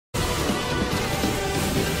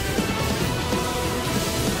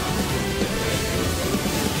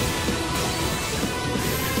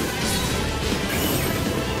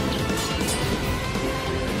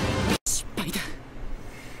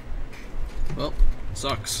Well,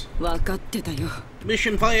 sucks. 分かってたよ。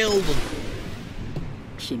 Mission failed.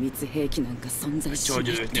 秘密兵器なんか存在し Told な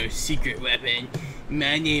you い。 there's no secret weapon.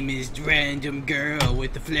 My name is Random Girl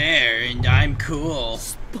with a flare, and I'm cool.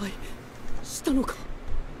 失敗したのか。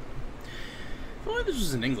 What if this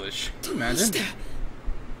was in English? Can you どうし imagine? て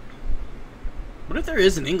What if there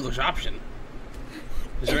is an English option?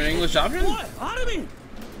 Is there an English option?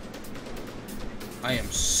 I am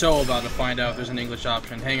so about to find out if there's an English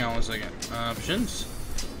option. Hang on one second. Options.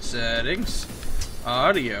 Settings.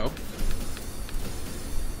 Audio.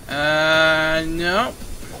 No.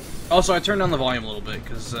 Also, I turned down the volume a little bit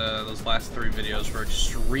because those last 3 videos were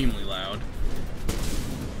extremely loud.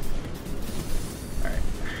 Alright.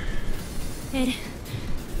 エレン、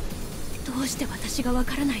どうして私がわ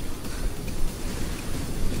からないの？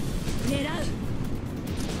狙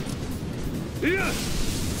う。いや、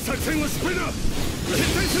作戦は失敗だ。撤退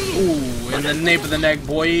するぞ。 Ooh, in the nape of the neck,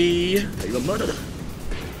 boy. はまだだ。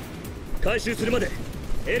回収するまで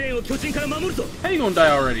エレンを巨人から守るぞ。 How you gonna die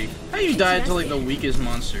already? How you died to like the weakest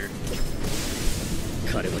monster?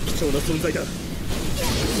 彼は貴重な存在だ。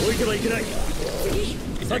置いてはいけない。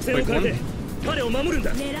作戦を変えて彼を守るん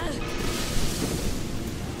だ。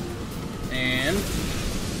 And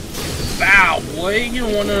bow, boy, you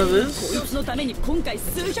don't want none of this. こいつのために今回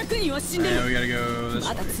数百人は死んで Yeah, る。 we gotta go this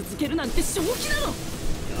ま way. だ続けるなんて正気なの。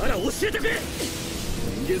なら教えてくれ。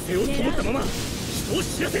人間性を保ったまま人を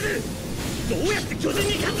知らせずどうやって巨人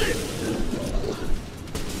に勝つ。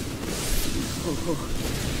方法。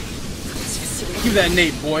私が知る。 Keep that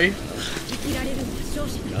Nate, boy. 生きられるのは勝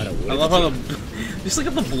者だ。 I love how the just look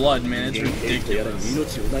at the blood, man. It's ridiculous.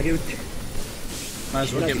 命を投げ打って。 Might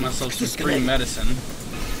as well get myself some free medicine.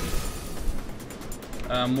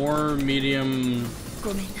 More medium.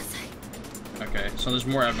 ごめんなさい。 Okay, so there's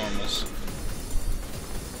more abnormals.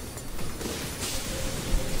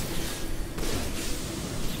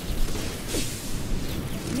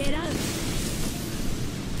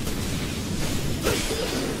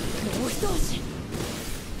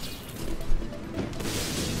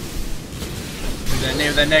 That name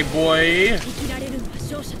of that neck, boy.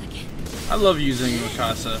 I love using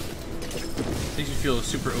Mikasa. Makes you feel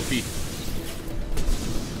super OP.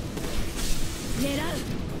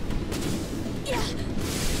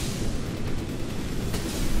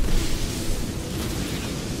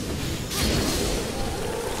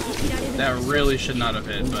 That really should not have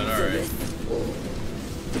hit, but alright.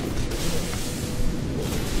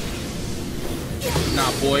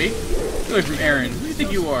 Nah, boy. Get away from Aaron. Who do you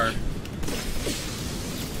think you are?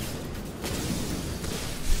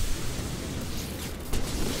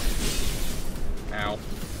 Ow.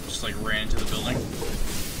 Just like ran into the building.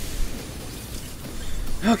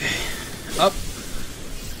 Okay. Up.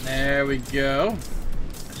 There we go.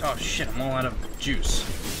 Oh shit, I'm all out of juice.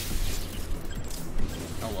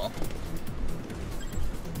 Oh well.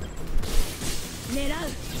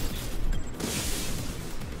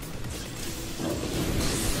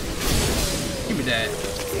 Give me that.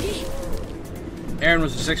 Aaron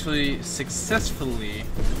was successfully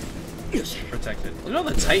protected. Look at all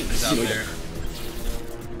the titans out there.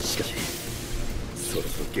 しかしそろ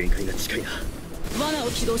そろ限界が近いな。罠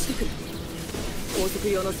を起動してくる。高速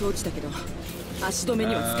用の装置だけど足止め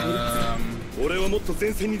には使えるはず。俺はもっと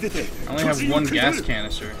前線に出て I only have one gas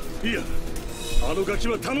canister. いや、あのガキ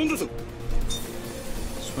は頼んだぞ。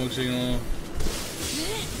 Smoke signal.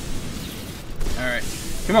 Alright.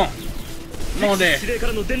 Come on. Come on there. 指令か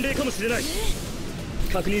らの伝令かもしれない。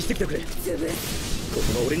確認してきてくれ。こ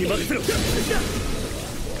こは俺に任せろ。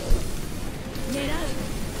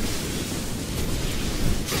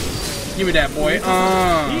 Give me that, boy.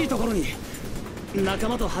 いいところに仲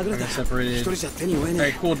間とはぐれた。 Separated. 一人じゃ手に負えね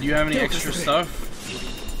Alright, cool. Do you have any extra stuff?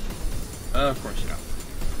 Of course you don't.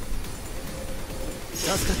 え。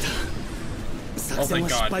助かった。作戦は Oh, thank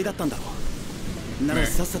失 God. 敗だったんだろう。なら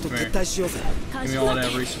さっさと撤退しようぜ。 Give me all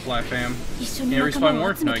that resupply, fam. Can you resupply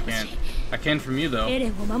more? No, I can't. I can from you, though. エレ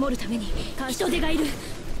ンを守るために人手がいる。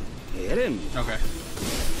エレン、 Okay. 分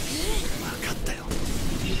かったよ。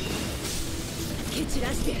蹴散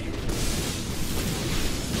らしてやる。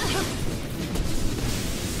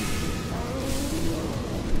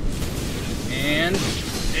 And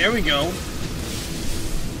there we go.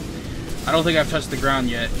 I don't think I've touched the ground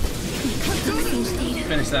yet.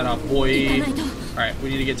 Finish that off, boy. Alright, we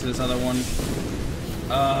need to get to this other one.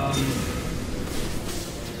 I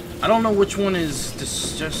don't know which one is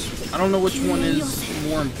I don't know which one is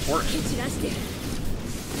more important.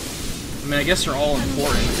 I mean, I guess they're all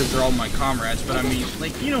important because they're all my comrades, but I mean,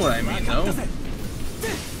 like, you know what I mean, though.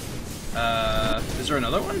 Is there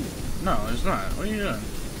another one? No, there's not. What are you doing?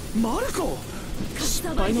 Marco! 失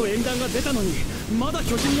敗の演弾が出たのにまだ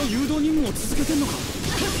巨人の誘導任務を続けてんのか。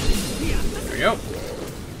 There we go.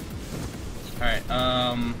 Alright,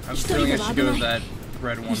 I have a feeling I should go to that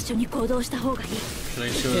red one. 一緒に行動した方がいい。 Should I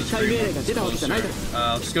just go to the green one? It's closer.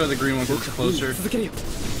 Let's go to the green one because it's closer. 続けるよ。か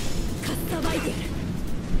っさばいてやる。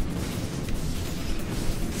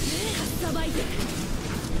かっさばいてやる。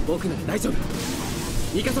僕なら大丈夫。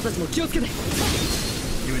ミカサたちも気をつけて。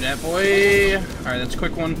 Give me that, boy. Alright, that's a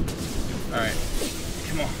quick one. Alright.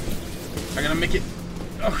 Come on. I gotta make it.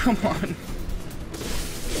 Oh, come on.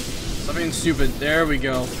 Stop being stupid. There we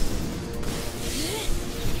go.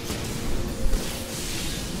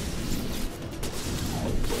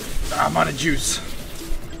 Ah, I'm out of juice.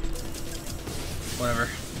 Whatever.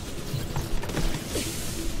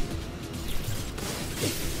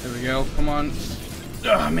 There we go. Come on.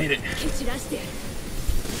 Ah, I made it. 蹴散らしてやる。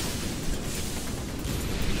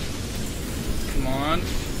 Come on.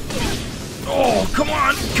 Oh, come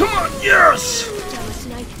on. Come on. Yes! 邪魔し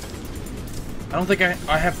ないで。 I don't think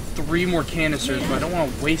I have 3 more canisters, but I don't want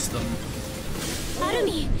to waste them. アル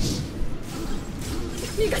ミ。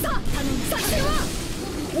ミカサ、作戦は。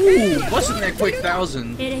 Ooh, busting that quick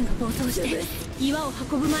 1000. エレンが暴走して岩を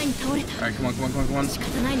運ぶ前に倒れた。 Alright, come on, come on, come on, come on. 仕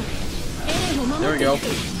方ないのでエレンを守 There っ we て go. やる。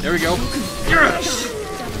 There we go. Yes!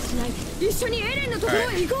 邪魔しないで。一緒にエレンのところ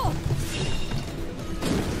へ行こう。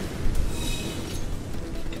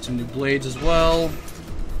 Get some new blades as well.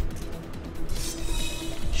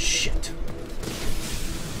 Shit.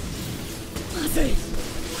 まずい。こ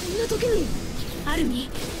んな時に。アルミ、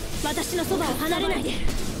私のそばを離れないで。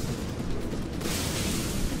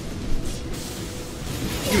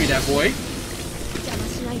 Give me that, boy. 邪魔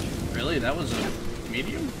しないで。 Really? That was a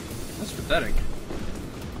medium? That's pathetic.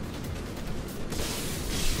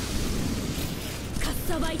 かっ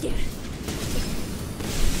さばいてやる。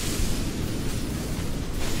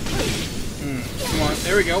 Come on.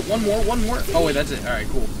 There we go. One more, one more. Oh, wait, that's it. Alright,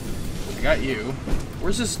 cool. I got you.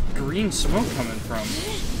 Where's this green smoke coming from?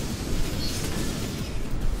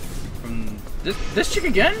 From this chick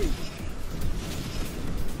again?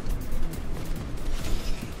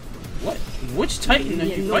 What? Which Titan are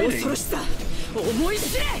you fighting? 恐ろしさ、思い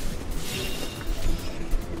知れ。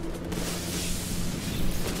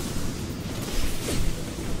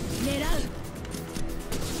狙う。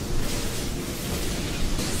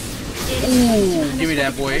 Ooh, give me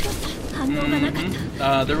that, boy. 反応がなかっ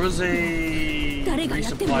た。 There was a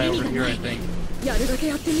resupply over here, I think. やるだけ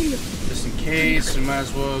やってみるよ。 Just in case, we might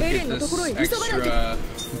as well get this extra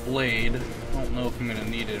blade. I don't know if I'm gonna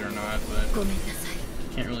need it or not, but ごめんなさい。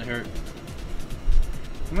 can't really hurt.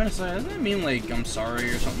 I'm gonna say, doesn't that mean like I'm sorry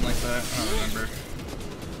or something like that? I don't remember.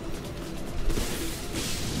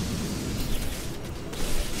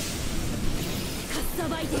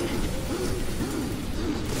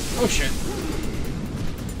 Oh shit.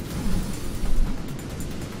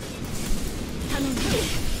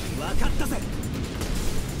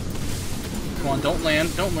 Come on, don't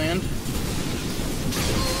land, don't land.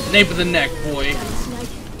 Nape of the neck, boy.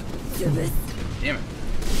 Damn it.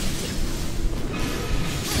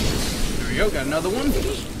 There we go, got another one.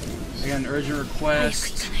 I got an urgent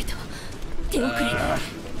request. We don't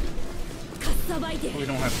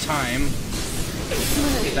have time.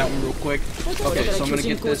 Get that one real quick. Okay, so I'm gonna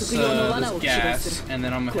get this gas, and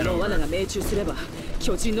then I'm gonna head over.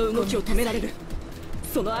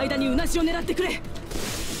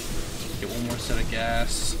 Get one more set of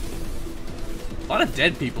gas. A lot of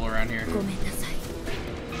dead people around here.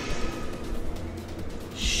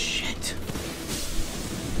 Shit.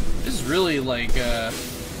 This is really like,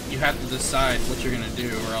 you have to decide what you're gonna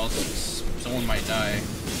do, or else someone might die.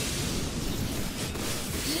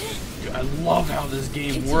 Dude, I love how this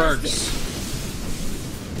game works.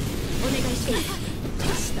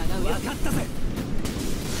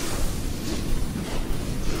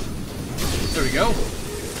 There we go.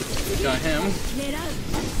 Got him.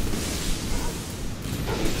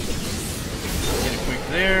 Get it quick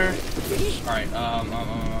there. Alright,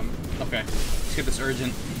 okay. Let's get this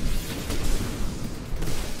urgent.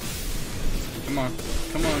 Come on.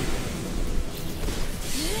 Come on.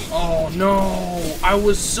 Oh no! I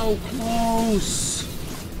was so close!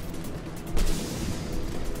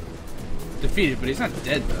 Defeated, but he's not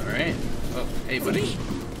dead though, right? Oh, hey buddy.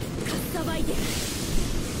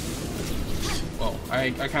 Whoa, I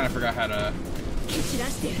kind of forgot how to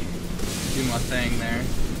do my thing there.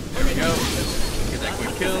 There we go. Get that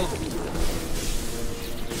quick kill.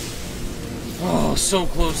 Oh, so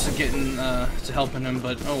close to getting, to helping him,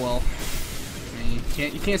 but oh well. I mean,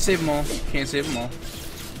 you can't save them all. Can't save them all.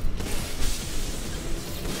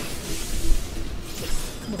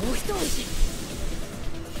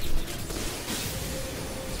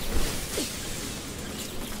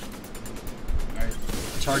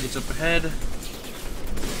 targets up ahead.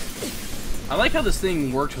 I like how this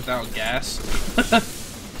thing works without gas.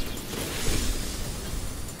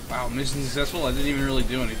 Wow, mission successful. I didn't even really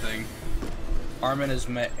do anything. Armin has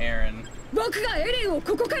met Eren.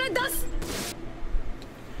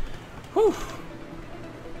 Whew.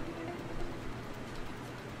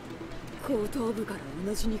 後頭部からう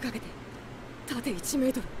なじにかけて縦1メ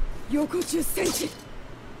ートル横10センチ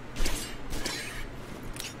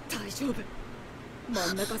大丈夫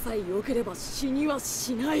真ん中さえ良ければ死には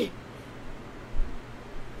しない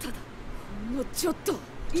ただほんのちょっと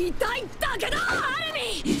痛いだけだアルミ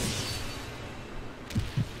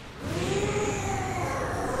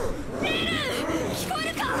レル聞こえ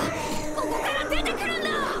るかここから出てくるんだ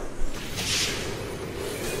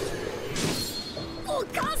お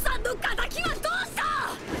母さんの仇はどうした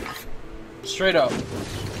Straight up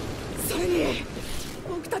それに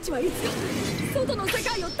僕たちはいつか外の世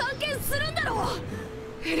界を探検するんだろう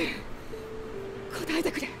エレン答え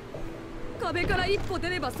てくれ壁から一歩出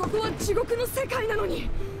ればそこは地獄の世界なのに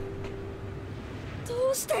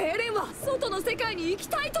どうしてエレンは外の世界に行き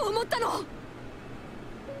たいと思ったのど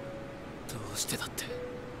うしてだって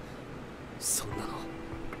そんなの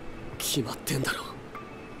決まってんだろ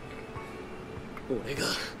俺が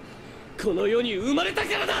この世に生まれた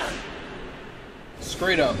からだ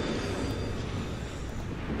Straight up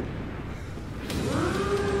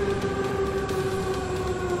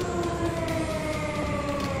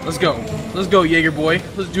Let's go. Let's go, Jaeger boy.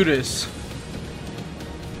 Let's do this.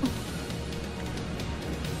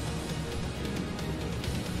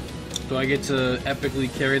 Do I get to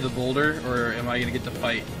epically carry the boulder, or am I gonna get to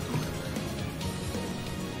fight?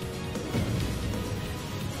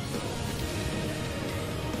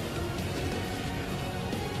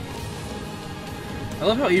 I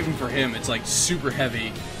love how even for him, it's like super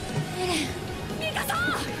heavy.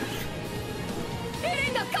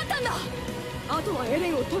 あとはエレ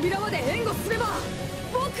ンを扉まで援護すれば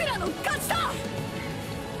僕らの勝ちだ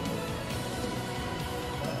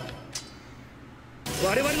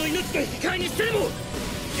我々の命と引き換えにしてでも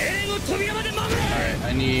エレンを扉まで守れ Alright,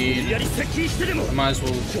 I need... I might as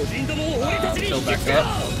well fill back up.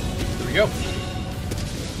 There we go.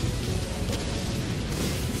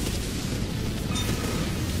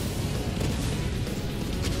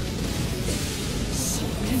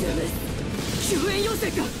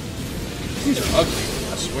 These are ugly,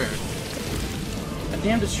 I swear. A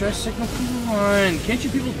damn distress signal? Come on. Can't you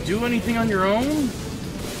people do anything on your own?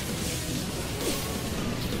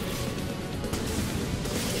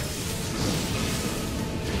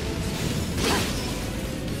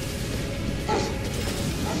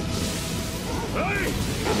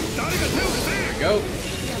 There we go.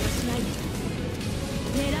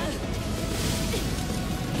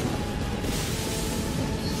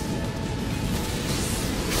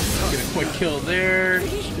 Get a quick kill there.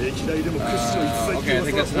 Okay, I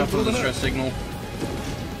think that's enough of the distress signal.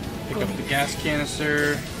 Pick up the gas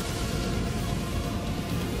canister.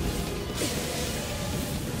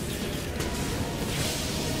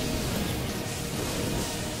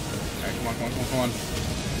 Alright, come on, come on, come on, come on.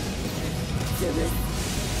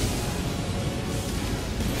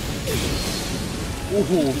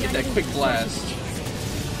 Ooh, get that quick blast.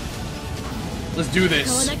 Let's do this.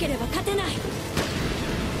 Just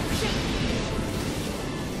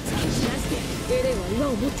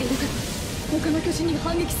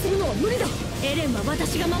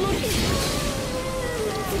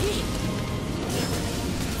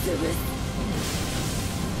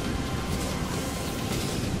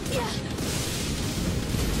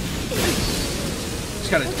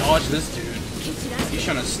gotta dodge this dude. He's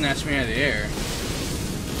trying to snatch me out of the air.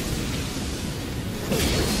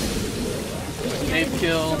 Nade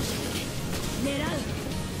kill.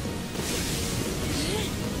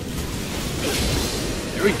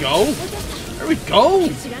 There we go. There we go.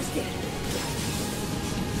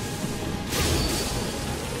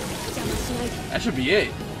 That should be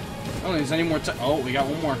it. I don't think there's any more time. Oh, we got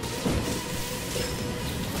one more.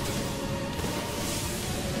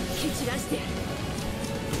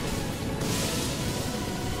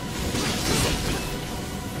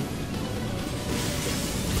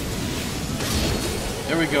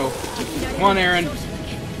 There we go. Come on, Eren.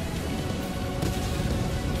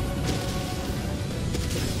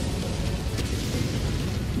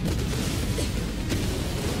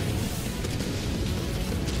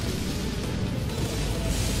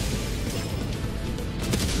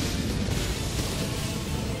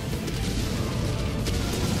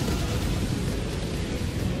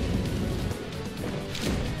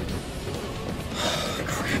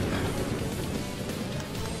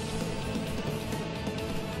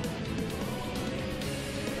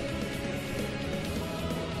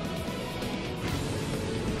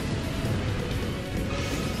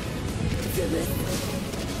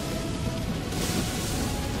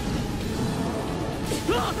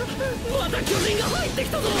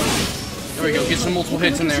 There we go, get some multiple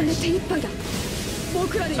hits in there. That's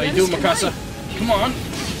how you do it, Mikasa. Come on.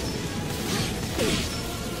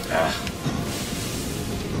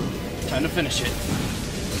 Time to finish it.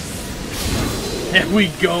 There we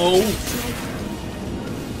go.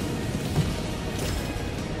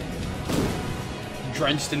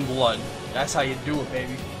 Drenched in blood. That's how you do it,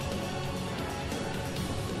 baby.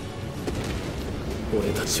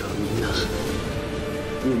 俺たちはみんな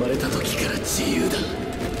生まれた時から自由だ。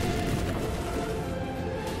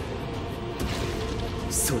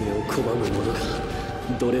それを拒む者が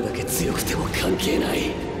どれだけ強くても関係な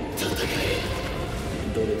い。戦え。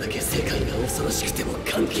どれだけ世界が恐ろしくても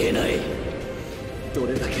関係ない。ど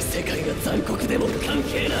れだけ世界が残酷でも関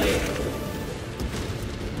係ない。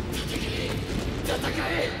戦え戦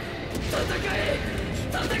え戦え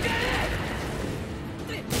戦え。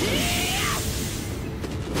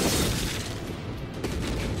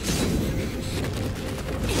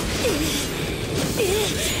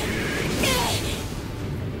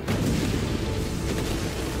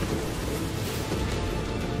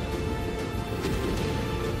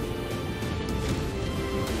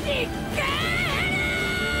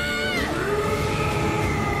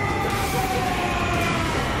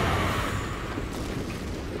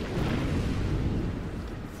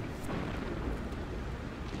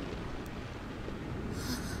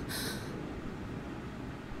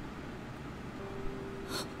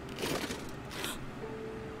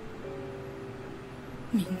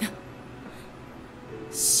みんな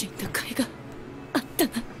死んだ甲斐があった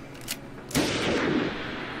な。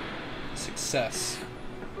Success.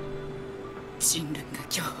 人類が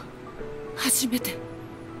今日初めて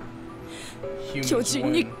Humans 巨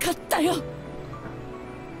人に win. 勝ったよ。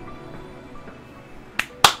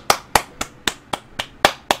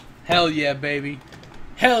Hell yeah, baby.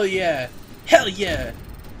 Hell yeah. Hell yeah.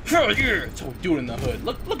 Hell yeah. That's what we do it in the hood.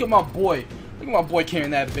 Look at my boy. Look at my boy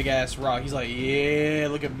carrying that big ass rock. He's like, yeah,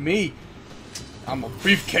 look at me. I'm a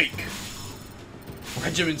beefcake.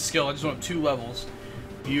 Regiment skill. I just went up 2 levels.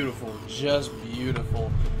 Beautiful. Just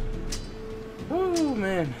beautiful. Oh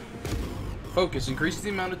man. Focus. Increases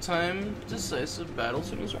the amount of time decisive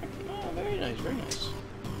battles in his rank. Oh, very nice. Very nice.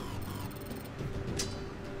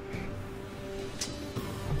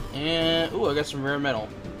 And, ooh, I got some rare metal.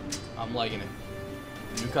 I'm liking it.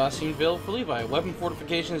 New costume available for Levi. Weapon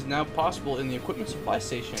fortification is now possible in the equipment supply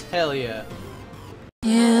station. Hell yeah.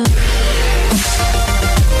 Yeah.